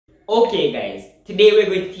Okay guys, today we're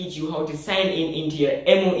going to teach you how to sign in into your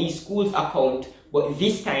MoeSchools account, but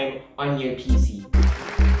this time on your PC.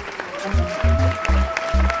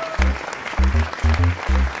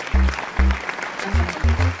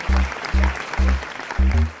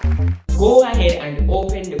 Go ahead and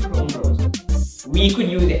open the Chrome browser. We could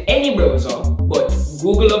use any browser, but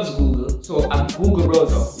Google loves Google, so a Google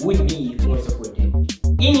browser would be more supported.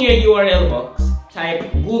 In your URL box, type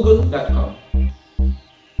google.com.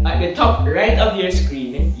 At the top right of your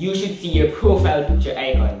screen, you should see your profile picture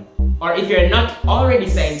icon. Or if you're not already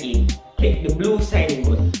signed in, click the blue sign in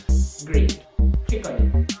button. Great. Click on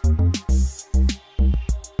it.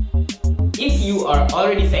 If you are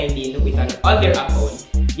already signed in with another account,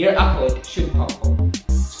 your account should pop up.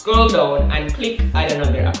 Scroll down and click Add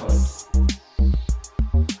another account.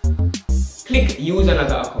 Click Use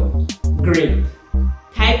another account. Great.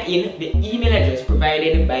 Type in the email address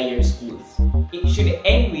provided by your schools. It should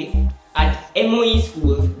end with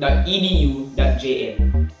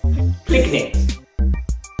 @moesschools.edu.jm. Click Next.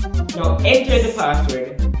 Now enter the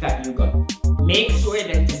password that you got. Make sure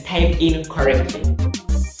that it's typed in correctly.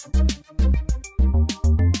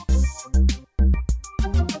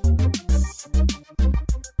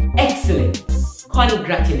 Excellent!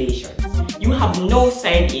 Congratulations! You have now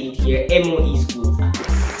signed in to your MoeSchools account.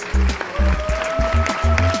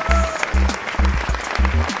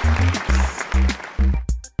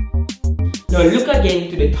 Now look again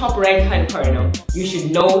to the top right hand corner. You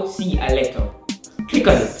should now see a letter. Click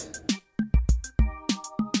on it.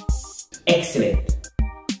 Excellent.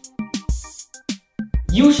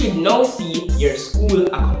 You should now see your school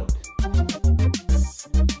account.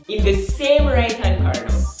 In the same right hand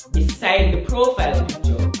corner, beside the profile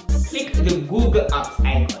picture, click the Google Apps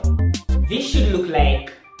icon. This should look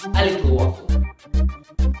like a little waffle.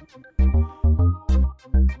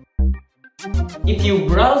 If you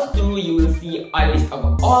browse through, you will see a list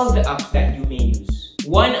of all the apps that you may use.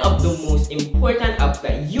 One of the most important apps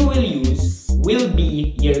that you will use will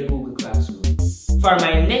be your Google Classroom. For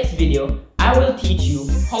my next video, I will teach you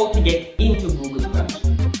how to get into Google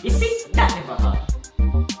Classroom. You see, that's never hard.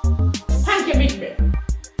 Thank you, Big Ben.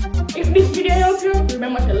 If this video helped you,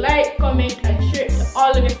 remember to like, comment, and share it to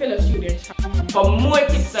all of your fellow students. For more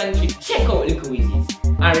tips and tricks, check out Likkle Wizzies.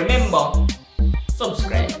 And remember,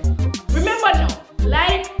 subscribe.